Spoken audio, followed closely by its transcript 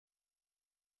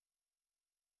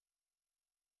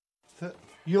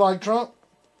You like Trump?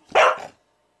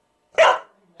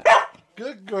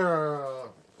 Good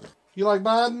girl. You like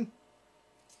Biden?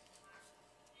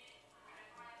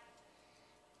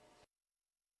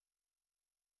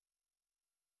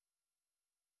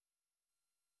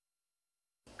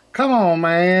 Come on,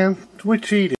 man. We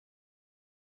cheated.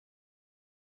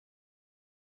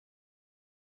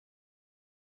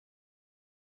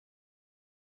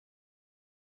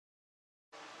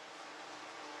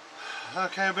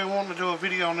 Okay, I've been wanting to do a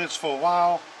video on this for a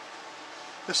while.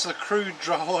 This is a crude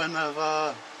drawing of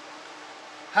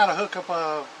how to hook up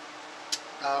a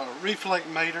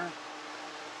reflectometer,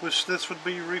 which this would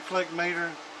be a reflectometer,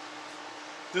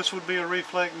 this would be a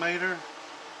reflectometer,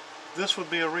 this would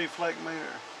be a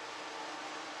reflectometer.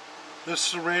 This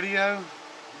is a radio,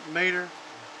 meter,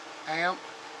 amp,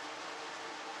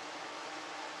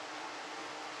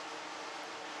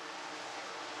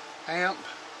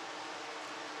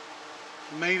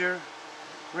 meter,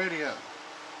 radio.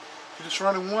 If you're just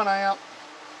running one amp,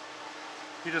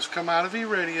 you just come out of your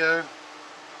radio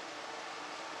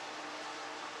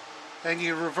and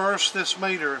you reverse this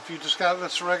meter. If you just got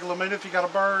this regular meter, if you got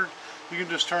a bird, you can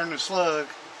just turn the slug.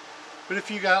 But if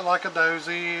you got like a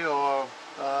dozy or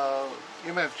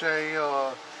MFJ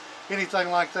or anything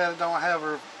like that don't have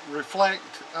a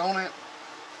reflect on it,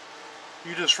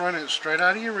 you just run it straight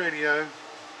out of your radio.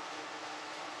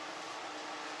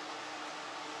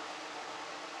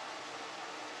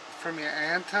 From your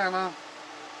antenna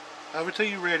over to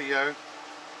your radio.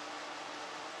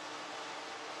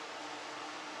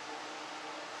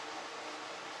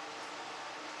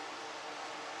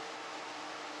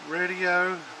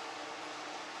 Radio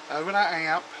over the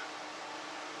amp.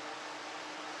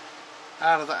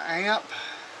 Out of the amp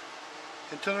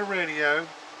into the radio,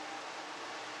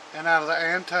 and out of the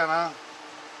antenna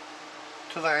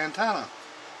to the antenna.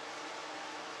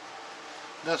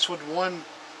 That's with one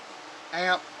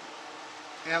amp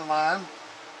in line.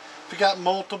 If you got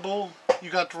multiple, you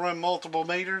got to run multiple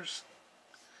meters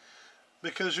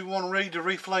because you want to read the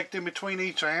reflect in between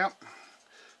each amp.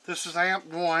 This is amp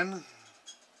 1,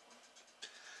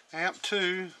 amp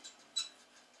 2.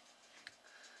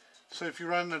 So if you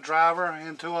run the driver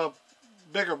into a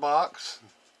bigger box,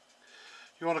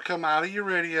 you want to come out of your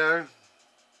radio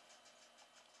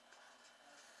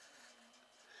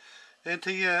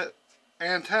into your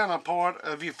antenna part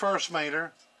of your first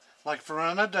meter, like if you're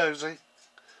running a dozy,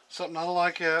 something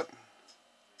like that.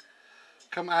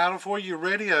 Come out of where your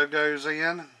radio goes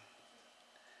in,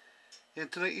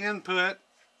 into the input,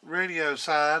 radio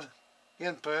side,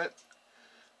 input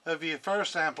of your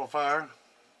first amplifier.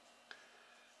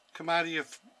 Come out of your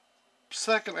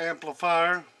second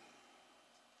amplifier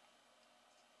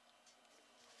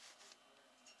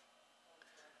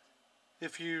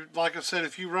if you, like I said,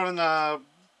 if you're running a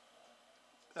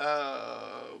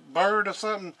bird or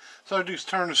something, so just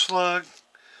turn the slug.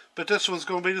 But this one's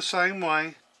going to be the same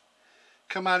way.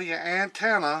 Come out of your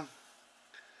antenna,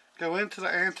 go into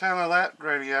the antenna of that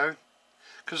radio,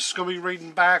 because it's going to be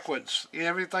reading backwards,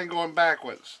 everything going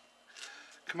backwards.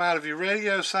 Come out of your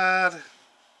radio side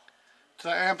to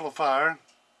the amplifier,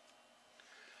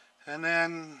 and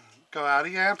then go out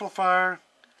of your amplifier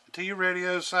to your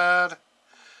radio side,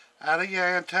 out of your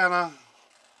antenna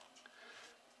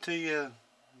to your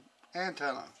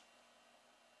antenna.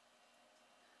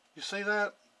 You see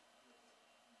that?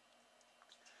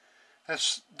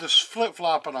 That's just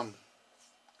flip-flopping them.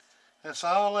 That's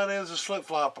all that is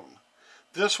flip-flopping them.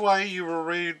 This way you will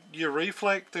read your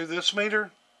reflect through this meter,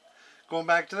 going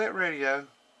back to that radio.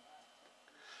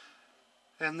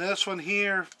 And this one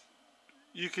here,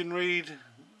 you can read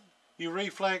your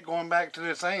reflect going back to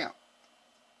this amp.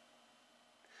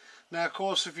 Now of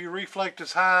course if your reflect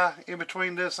is high in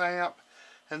between this amp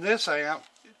and this amp,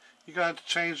 you're going to have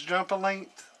to change jumper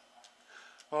length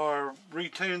or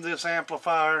retune this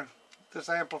amplifier. This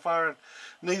amplifier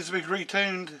needs to be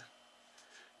retuned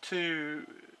to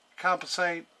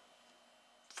compensate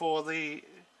for the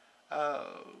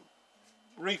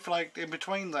reflect in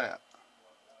between that.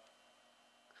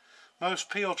 Most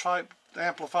peel type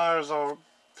amplifiers are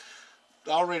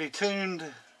already tuned,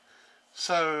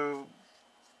 so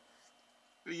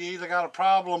you either got a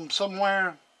problem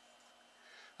somewhere.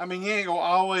 I mean, you ain't gonna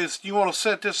always, you want to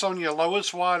set this on your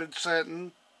lowest wattage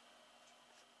setting.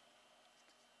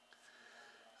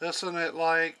 This one at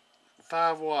like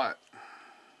 5 watt.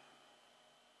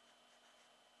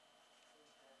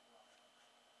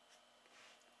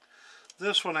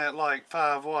 This one at like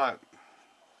 5 watt.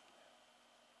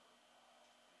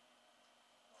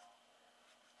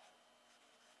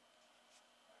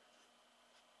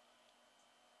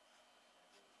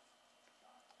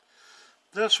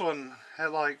 This one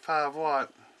had like 5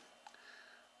 watt.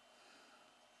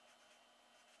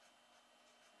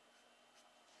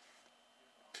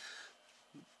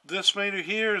 This meter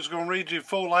here is going to read you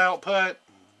full output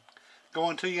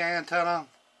going to your antenna.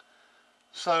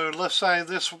 So let's say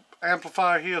this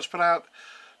amplifier here has put out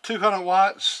 200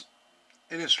 watts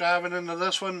and it's driving into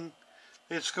this one.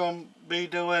 It's going to be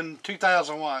doing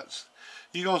 2,000 watts.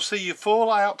 You're going to see your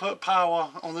full output power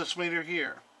on this meter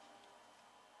here.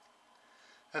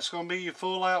 That's going to be your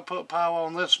full output power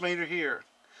on this meter here,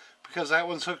 because that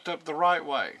one's hooked up the right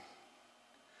way.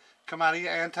 Come out of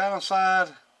your antenna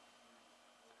side.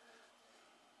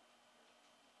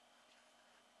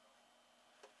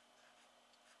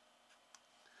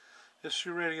 This is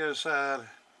your radio side.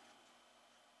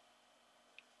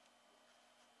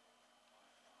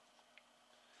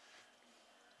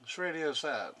 This radio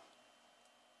side.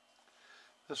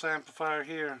 This amplifier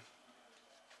here.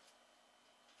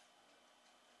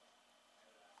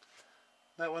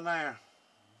 That one there.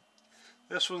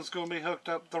 This one's going to be hooked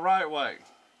up the right way.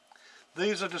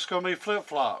 These are just going to be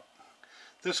flip-flop.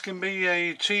 This can be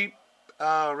a cheap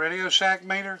Radio Shack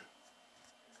meter.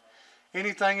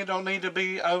 Anything that don't need to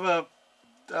be over,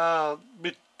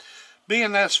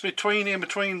 being that's in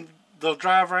between the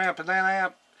driver amp and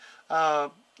that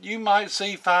amp, you might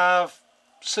see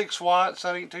 5-6 watts.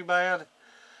 That ain't too bad.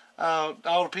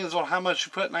 All depends on how much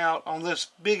you're putting out on this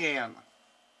big end.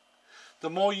 The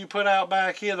more you put out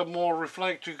back here, the more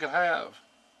reflect you could have.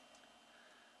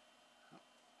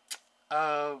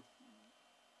 I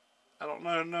don't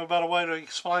know no better way to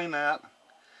explain that.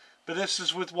 But this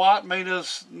is with watt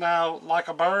meters now, like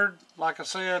a bird, like I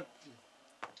said.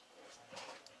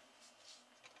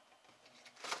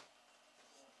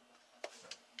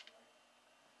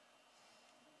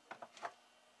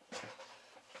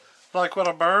 Like with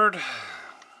a bird,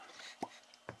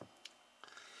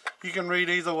 you can read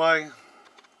either way.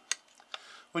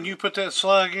 When you put that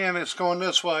slug in, it's going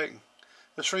this way.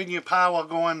 It's reading your power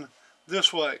going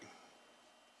this way.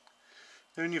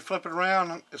 Then you flip it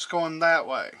around, it's going that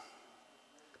way.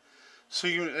 So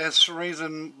that's the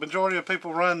reason majority of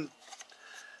people run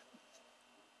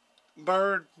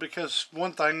bird, because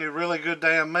one thing, they're really good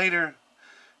damn meter,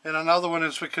 and another one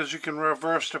is because you can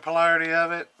reverse the polarity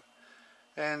of it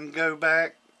and go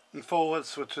back and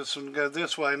forwards, which is going to go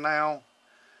this way now.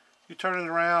 You turn it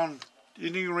around, you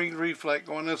need to read reflect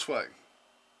going this way.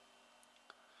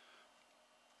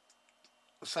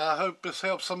 So I hope this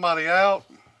helps somebody out.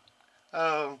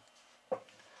 Like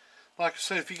I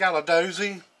said, if you got a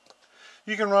dozy,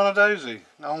 you can run a dozy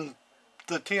on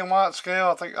the 10 watt scale,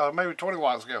 I think, or maybe 20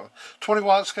 watt scale. 20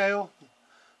 watt scale,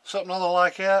 something other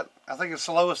like that. I think it's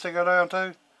the lowest they go down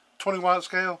to, 20 watt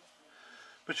scale.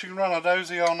 But you can run a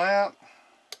dozy on that.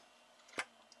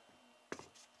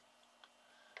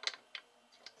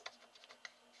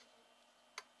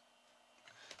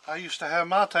 I used to have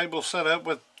my table set up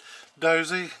with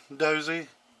dozy,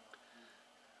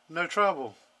 no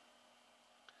trouble.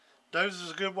 Dozy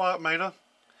is a good watt meter.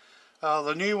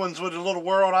 The new ones with the little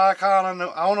world icon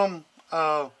on them,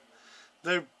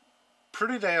 they're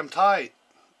pretty damn tight.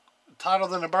 Tighter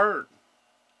than a bird.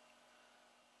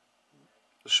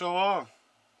 Sure are.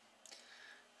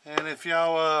 And if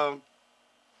y'all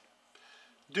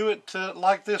do it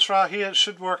like this right here, it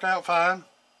should work out fine.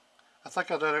 I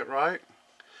think I did it right.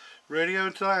 Radio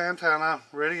to the antenna,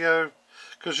 radio,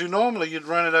 because you'd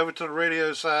run it over to the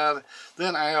radio side,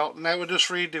 then out, and that would just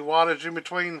read the wattage in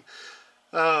between.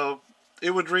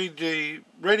 It would read the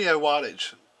radio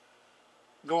wattage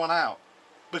going out,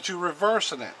 but you're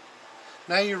reversing it.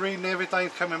 Now you're reading everything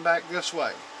coming back this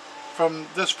way. From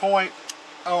this point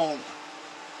on,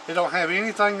 it don't have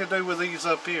anything to do with these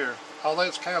up here. All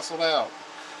that's canceled out.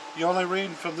 You're only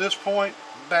reading from this point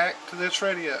back to this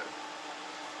radio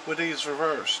with these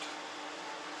reversed.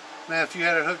 Now if you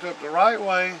had it hooked up the right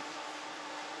way,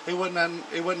 it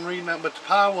wouldn't read nothing but the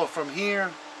power from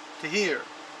here to here.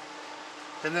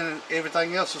 And then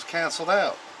everything else is canceled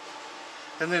out.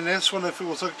 And then this one, if it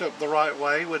was hooked up the right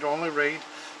way, would only read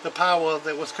the power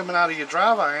that was coming out of your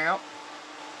driver amp,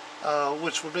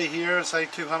 which would be here, say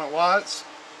 200 watts.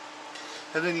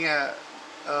 And then your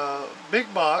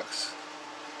big box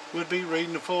would be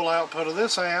reading the full output of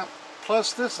this amp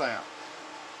plus this amp.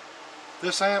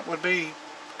 This amp would be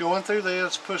going through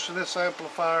this, pushing this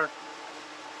amplifier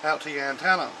out to your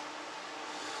antenna.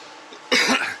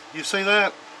 You see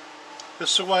that?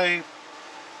 This is the way,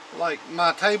 like,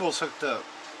 my table's hooked up.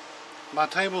 My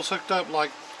table's hooked up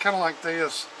like, kind of like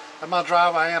this, and my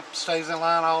driver amp stays in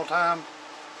line all the time.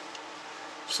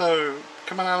 So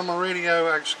coming out of my radio,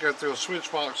 I actually go through a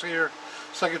switch box here,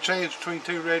 so I can change between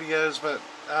two radios, but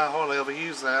I hardly ever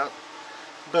use that.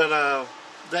 but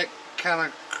that kind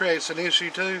of creates an issue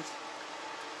too.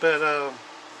 But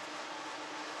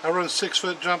I run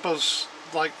 6-foot jumpers,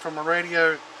 like from a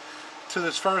radio to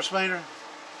this first meter,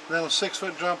 then a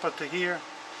 6-foot jumper to here.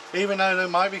 Even though they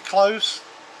might be close,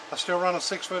 I still run a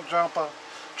 6-foot jumper.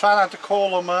 Try not to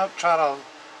coil them up, try to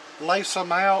lace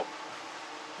them out.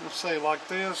 Let's say like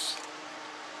this.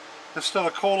 Instead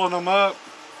of coiling them up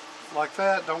like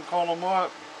that, don't coil them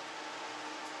up.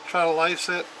 Try to lace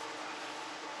it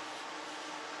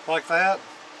like that.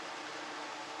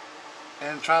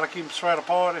 And try to keep them spread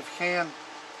apart if you can.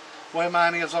 The way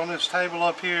mine is on this table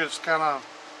up here, it's kind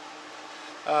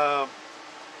of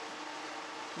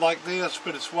like this,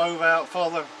 but it's wove out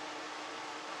further.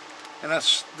 And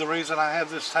that's the reason I have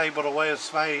this table the way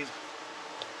it's made.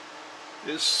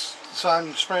 It's so I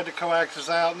can spread the coaxes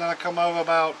out, and then I come over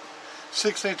about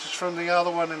 6 inches from the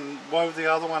other one and wove the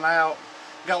other one out.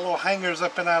 Got little hangers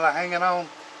up and out of hanging on,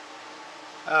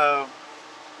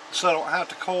 so I don't have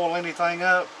to coil anything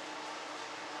up.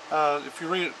 If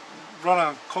you run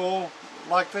a coil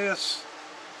like this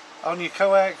on your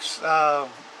coax,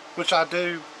 which I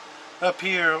do up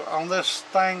here on this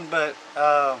thing, but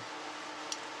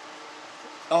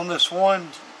on this one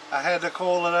I had to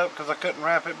coil it up because I couldn't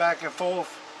wrap it back and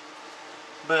forth.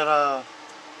 But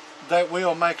that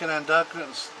will make an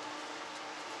inductance,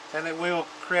 and it will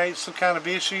create some kind of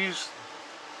issues.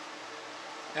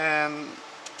 And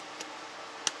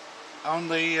on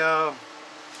the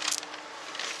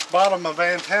bottom of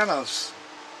antennas,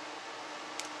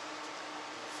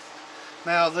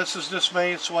 now this is just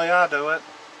me, it's the way I do it.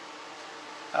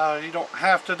 You don't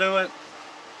have to do it.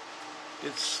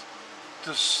 It's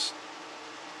just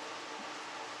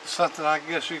something I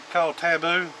guess you could call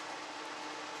taboo.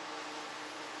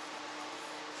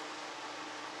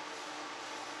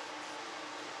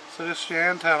 So this is your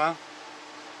antenna,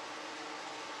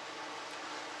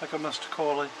 like a Mr.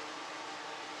 Corley.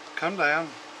 Come down,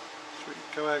 so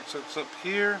your coax is up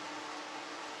here.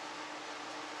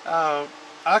 I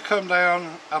come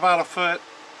down about a foot,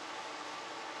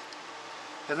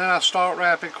 and then I start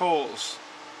wrapping coils.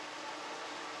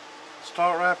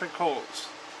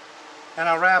 And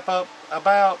I wrap up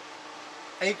about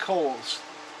 8 coils.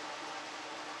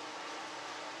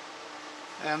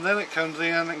 And then it comes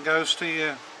in and goes to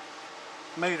your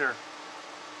meter.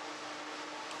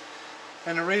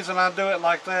 And the reason I do it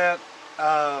like that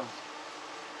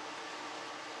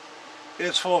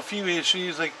is for a few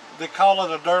issues. They call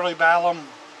it a dirty ballum.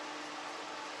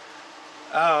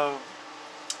 I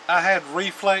had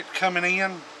reflect coming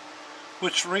in,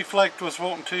 which reflect was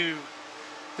wanting to,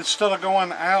 instead of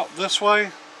going out this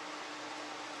way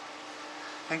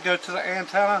and go to the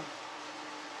antenna,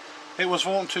 it was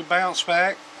wanting to bounce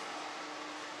back.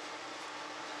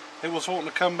 It was wanting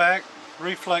to come back.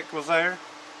 Reflect was there.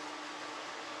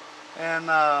 And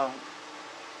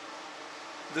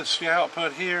this is the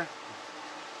output here.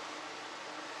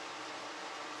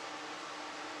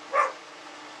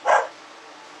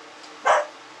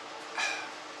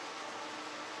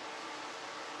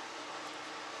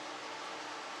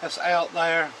 That's out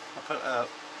there. I put up.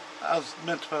 I was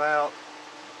meant to put out.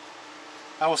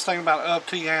 I was thinking about up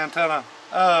to your antenna.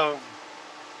 Oh.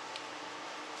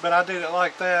 But I did it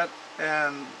like that,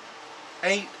 and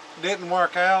 8 didn't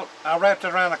work out. I wrapped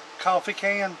it around a coffee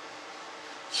can.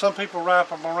 Some people wrap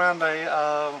them around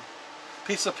a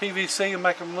piece of PVC and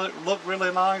make them look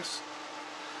really nice.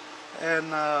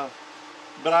 And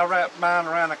but I wrapped mine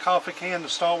around a coffee can to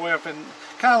start with, and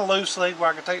kind of loosely where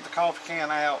I could take the coffee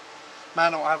can out.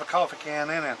 Mine don't have a coffee can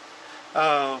in it.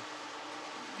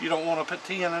 You don't want to put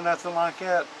tea in it, nothing like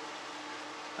that.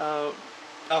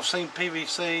 I've seen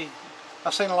PVC.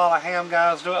 I've seen a lot of ham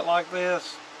guys do it like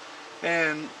this.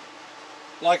 And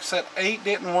like I said, 8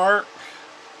 didn't work.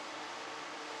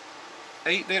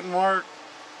 8 didn't work.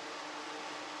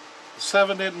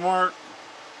 7 didn't work.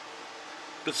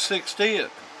 But 6 did.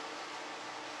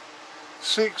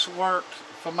 6 worked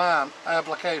for my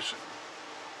application.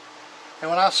 And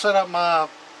when I set up my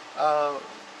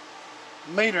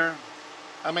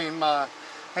my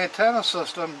antenna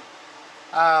system,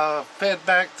 I fed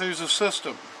back through the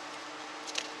system.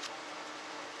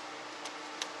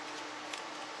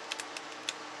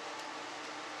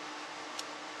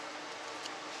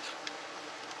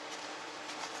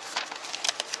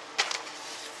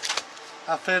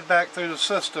 I fed back through the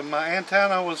system. My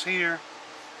antenna was here,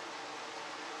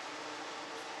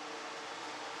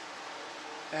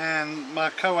 and my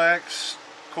coax,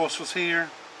 of course, was here.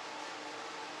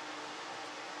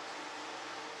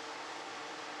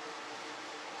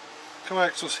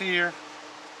 Coax was here.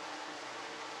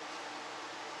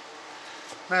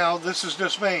 Now this is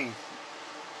just me.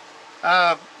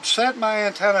 I set my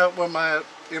antenna up with my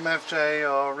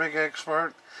MFJ or Rig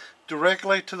Expert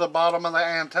directly to the bottom of the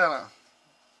antenna.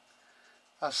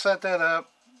 I set that up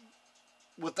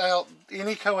without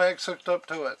any coax hooked up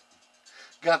to it.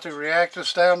 Got the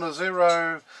reactance down to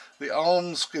 0, the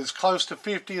ohms as close to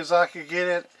 50 as I could get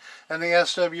it, and the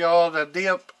SWR, the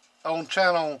dip on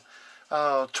channel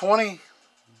 20.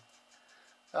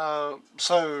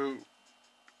 So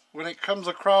when it comes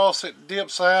across, it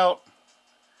dips out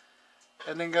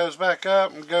and then goes back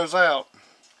up and goes out.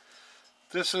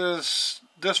 This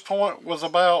point was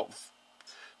about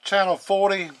channel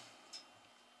 40,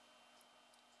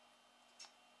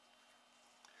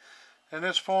 and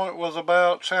this point was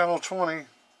about channel 20.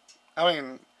 I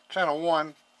mean channel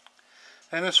 1,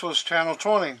 and this was channel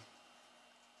 20.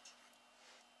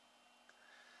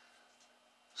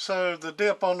 So the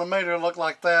dip on the meter looked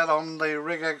like that on the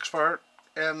Rig Expert,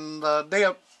 and the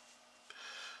dip,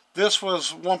 this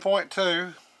was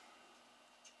 1.2.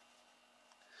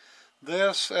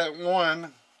 This at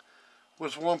 1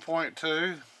 was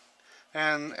 1.2,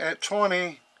 and at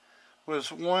 20 was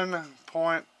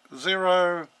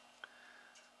 1.0.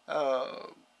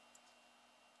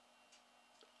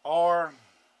 R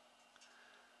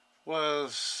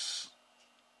was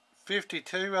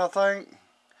 52, I think,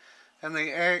 and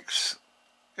the X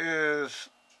is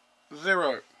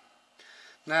 0.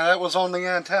 Now that was on the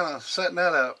antenna, setting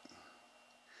that up.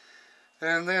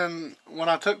 And then when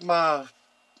I took my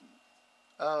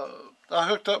I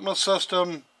hooked up my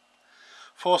system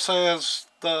for, says,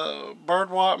 the bird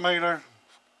watt meter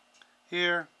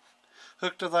here,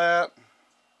 hooked to that,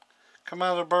 come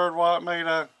out of the bird watt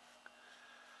meter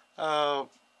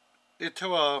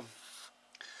into a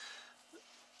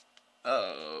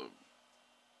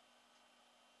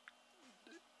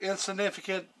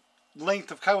insignificant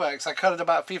length of coax. I cut it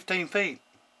about 15 feet.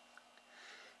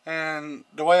 And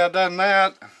the way I done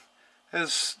that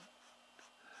is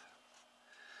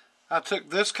I took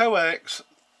this coax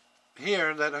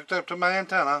here that hooked up to my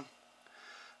antenna.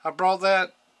 I brought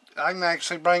that, I can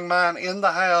actually bring mine in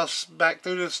the house back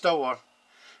through this door,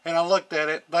 and I looked at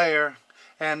it there,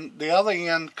 and the other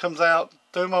end comes out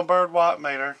through my bird watt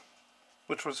meter,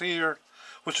 which was here,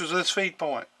 which was this feed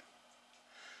point.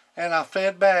 And I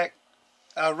fed back,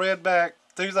 I read back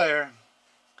through there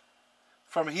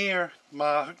from here,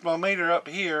 my meter up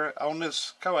here on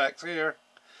this coax here,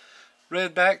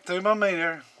 read back through my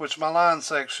meter, which is my line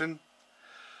section,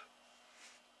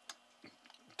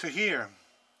 to here.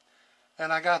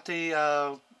 And I got the,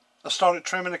 I started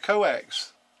trimming the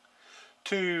coax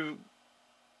to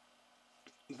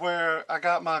where I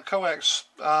got my coax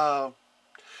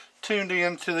tuned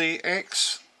in to the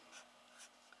X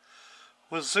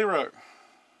was 0.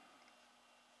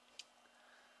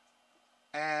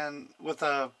 And with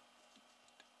a,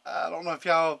 I don't know if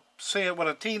y'all see it, with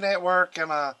a T network and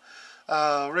a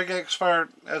Rig Expert,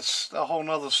 that's a whole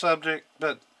nother subject,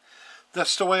 but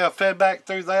that's the way I fed back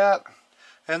through that.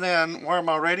 And then where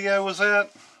my radio was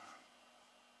at,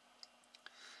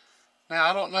 now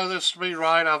I don't know this to be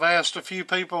right. I've asked a few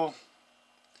people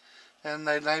and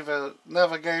they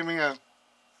never gave me a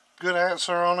good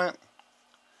answer on it,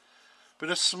 but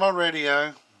this is my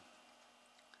radio,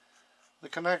 the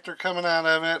connector coming out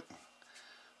of it.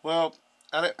 Well,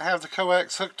 I didn't have the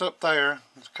coax hooked up there.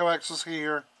 The coax is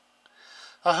here.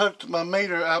 I hooked my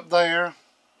meter up there,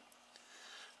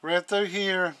 read through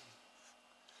here,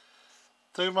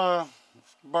 through my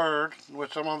bird,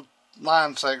 which I'm on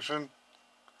line section,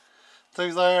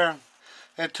 through there,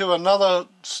 and to another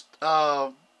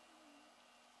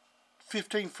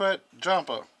 15-foot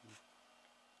jumper.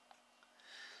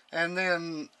 And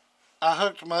then I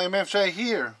hooked my MFJ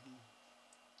here,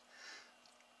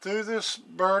 through this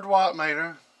bird watt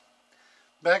meter,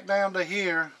 back down to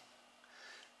here,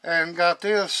 and got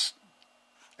this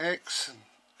X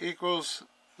equals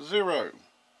 0.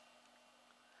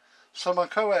 So my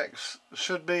coax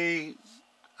should be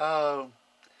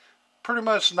pretty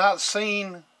much not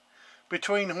seen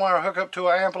between where I hook up to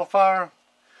an amplifier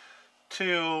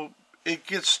till it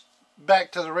gets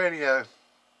back to the radio.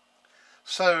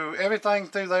 So everything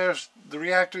through there, the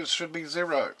reactance should be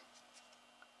 0.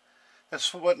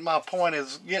 That's what my point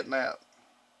is getting at.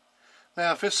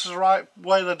 Now, if this is the right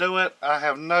way to do it, I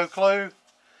have no clue.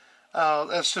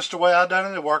 That's just the way I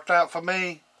done it. It worked out for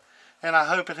me, and I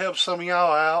hope it helps some of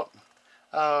y'all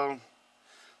out.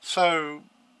 So,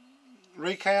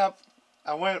 recap,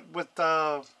 I went with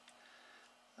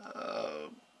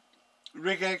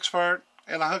Rig Expert,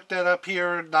 and I hooked that up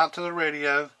here, not to the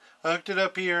radio. I hooked it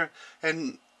up here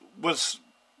and was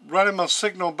running my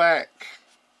signal back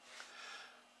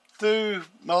through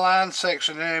my line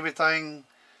section and everything,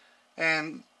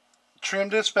 and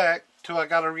trimmed this back till I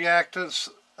got a reactance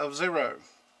of 0.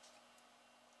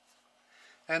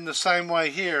 And the same way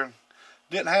here,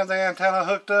 didn't have the antenna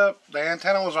hooked up. The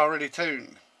antenna was already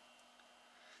tuned.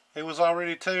 It was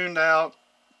already tuned out,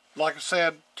 like I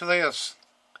said, to this.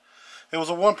 It was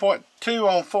a 1.2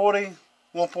 on 40,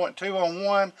 1.2 on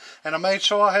 1, and I made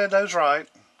sure I had those right,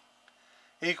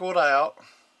 equaled out.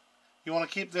 You want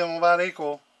to keep them about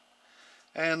equal.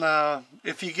 And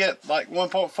if you get like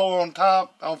 1.4 on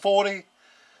top on 40,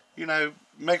 you know,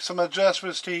 make some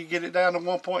adjustments till you get it down to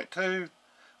 1.2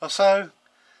 or so.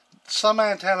 Some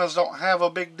antennas don't have a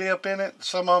big dip in it.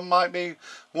 Some of them might be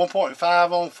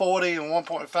 1.5 on 40 and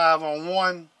 1.5 on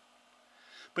 1.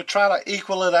 But try to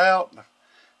equal it out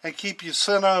and keep your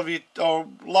center of your, or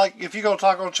like if you're going to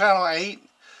talk on channel 8,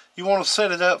 you want to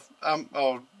set it up,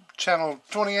 or channel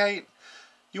 28,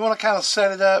 you want to kind of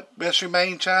set it up, that's your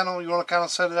main channel, you want to kind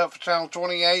of set it up for channel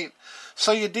 28,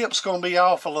 so your dip's going to be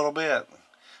off a little bit.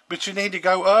 But you need to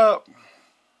go up,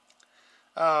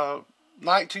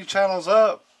 19 channels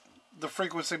up the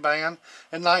frequency band,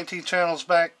 and 19 channels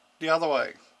back the other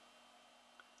way.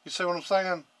 You see what I'm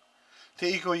saying? To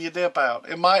equal your dip out.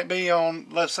 It might be on,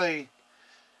 let's say,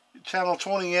 channel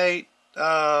 28,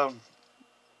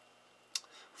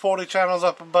 40 channels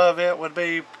up above it would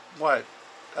be, what,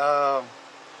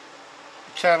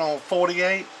 channel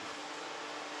 48,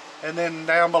 and then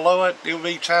down below it, it would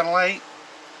be channel 8.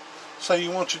 So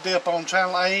you want your dip on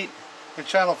channel 8 and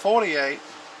channel 48,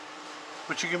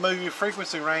 but you can move your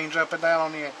frequency range up and down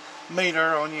on your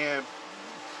meter, on your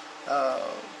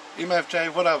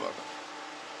MFJ, whatever.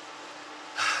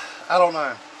 I don't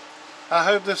know. I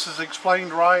hope this is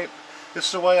explained right. This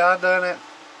is the way I done it.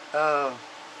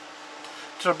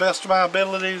 To the best of my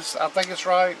abilities, I think it's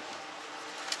right.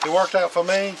 It worked out for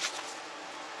me,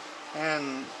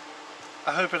 and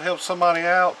I hope it helps somebody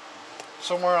out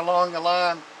somewhere along the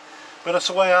line. But that's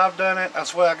the way I've done it.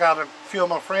 That's the way I got a few of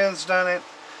my friends done it.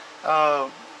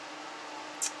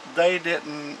 They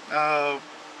didn't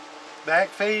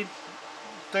backfeed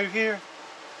through here,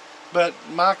 but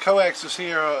my coaxes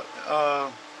here,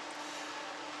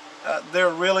 they're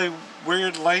really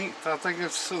weird length. I think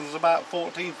this is about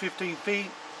 14, 15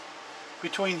 feet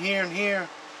between here and here,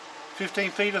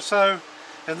 15 feet or so,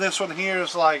 and this one here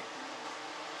is like,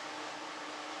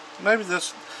 maybe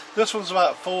this one's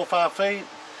about 4 or 5 feet,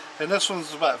 and this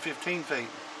one's about 15 feet.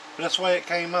 But that's the way it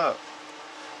came up.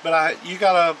 But you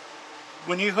gotta,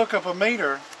 when you hook up a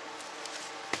meter,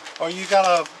 or you got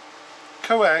a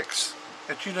coax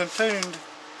that you done tuned,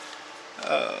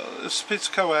 this is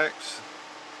coax,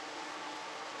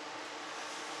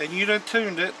 and you done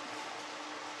tuned it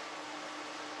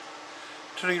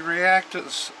to the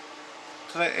reactance,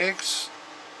 to the X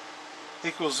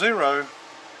equals 0,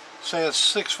 say it's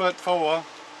 6'4",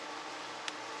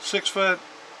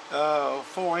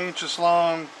 4 inches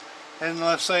long, and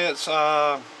let's say it's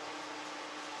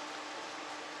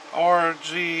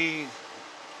RG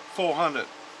 400.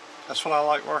 That's what I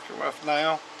like working with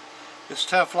now. It's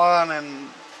Teflon, and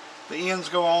the ends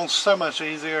go on so much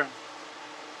easier.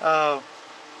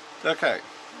 Okay,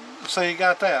 so you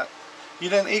got that. You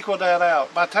didn't equal that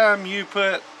out. By the time you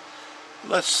put,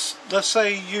 let's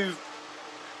say you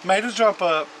made a jump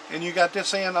up and you got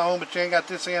this end on, but you ain't got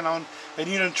this end on, and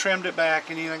you done trimmed it back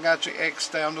and you done got your X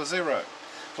down to 0.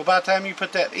 Well, by the time you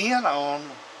put that end on,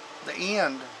 the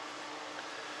end,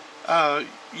 your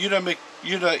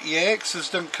X has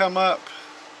done come up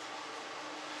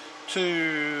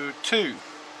to 2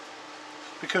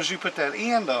 because you put that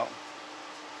end on.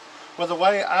 Well, the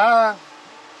way I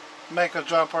make a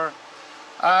jumper,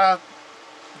 I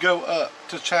go up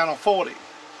to channel 40.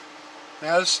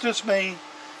 Now, it's just me.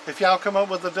 If y'all come up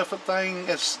with a different thing,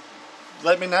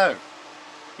 let me know.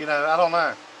 You know, I don't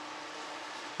know.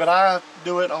 But I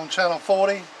do it on channel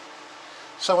 40.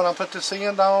 So when I put this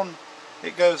end on,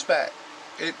 it goes back.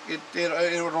 It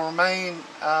will remain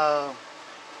at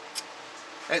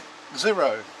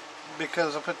 0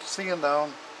 because I put the end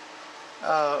on.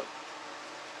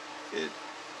 It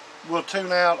will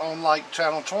tune out on like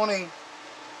channel 20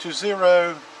 to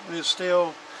 0, and it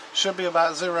still should be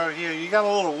about 0 here. You got a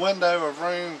little window of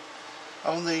room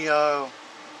on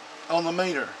the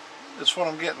meter. That's what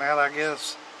I'm getting at, I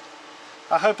guess.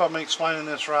 I hope I'm explaining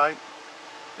this right.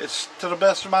 It's to the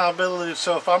best of my ability,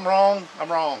 so if I'm wrong, I'm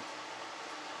wrong.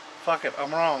 Fuck it,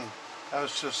 I'm wrong.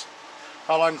 That's just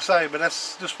all I can say, but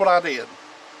that's just what I did.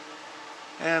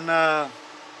 And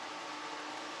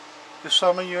if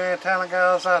some of you antenna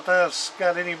guys out there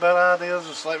got any better ideas,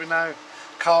 just let me know.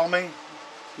 Call me.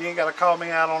 You ain't got to call me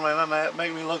out on the internet,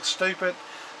 make me look stupid,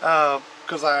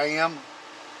 because I am.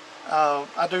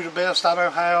 I do the best I know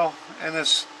how, and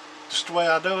it's just the way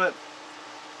I do it.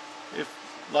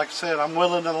 if, like I said, I'm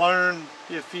willing to learn.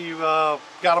 If you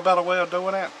got a better way of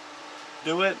doing it,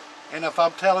 do it. And if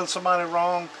I'm telling somebody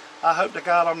wrong, I hope to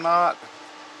God I'm not.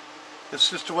 It's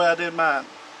just the way I did mine.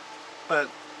 But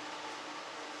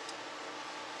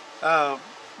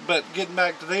getting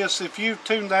back to this, if you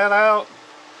tune that out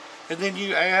and then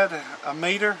you add a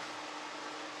meter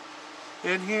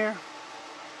in here,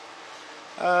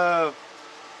 and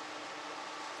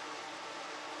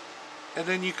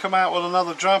then you come out with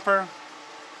another jumper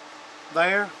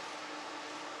there,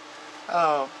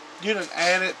 you didn't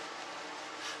add it.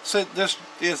 So this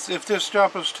is, if this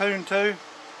jumper's tuned to,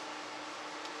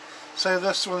 say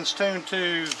this one's tuned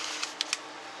to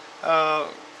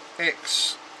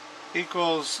X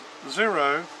equals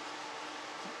 0,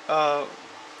 your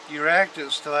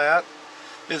reactance to that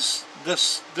is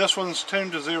this one's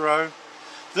tuned to 0,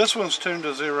 this one's tuned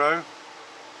to 0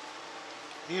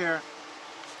 here.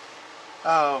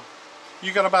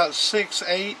 You got about 6,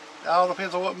 8, all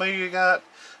depends on what meter you got,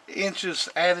 inches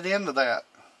added into that.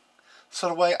 So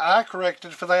the way I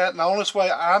corrected for that, and the only way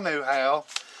I knew how,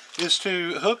 is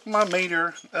to hook my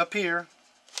meter up here,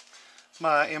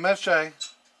 my MFJ,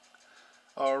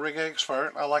 or Rig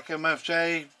Expert. I like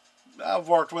MFJ. I've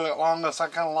worked with it longest. I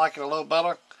kind of like it a little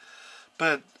better.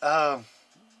 But, and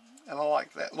I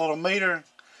like that little meter.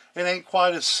 It ain't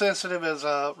quite as sensitive as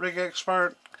a Rig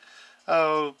Expert.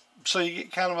 So you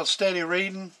get kind of a steady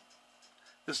reading.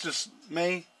 It's just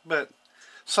me. But,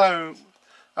 so,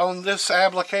 on this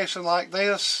application like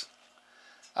this,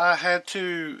 I had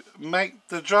to make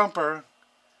the jumper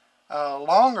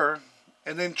longer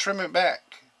and then trim it back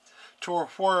to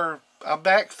where I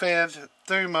backfed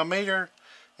through my meter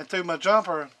and through my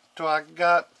jumper till I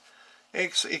got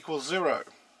X equals 0.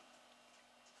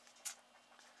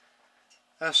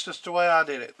 That's just the way I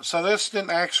did it. So this didn't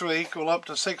actually equal up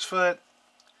to 6 foot.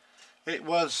 It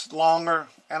was longer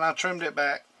and I trimmed it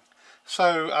back.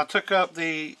 So I took up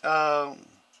the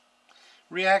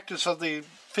reactance of the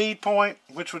feed point,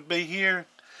 which would be here,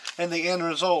 and the end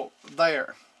result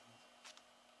there.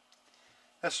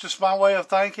 That's just my way of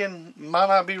thinking. Might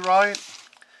not be right.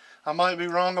 I might be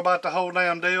wrong about the whole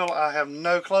damn deal. I have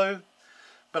no clue.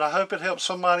 But I hope it helps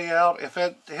somebody out. If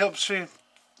it helps you,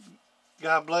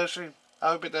 God bless you.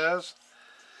 I hope it does.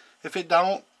 If it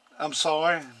don't, I'm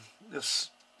sorry. That's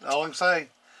all I can say.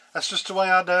 That's just the way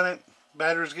I done it.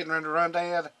 Battery's getting ready to run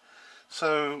dead.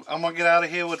 So I'm going to get out of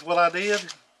here with what I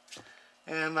did.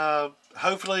 And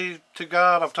hopefully, to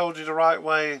God, I've told you the right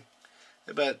way.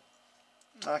 But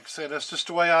like I said, that's just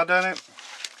the way I done it.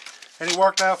 And it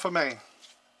worked out for me.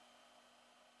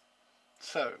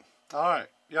 So, alright.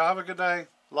 Y'all have a good day.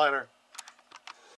 Later.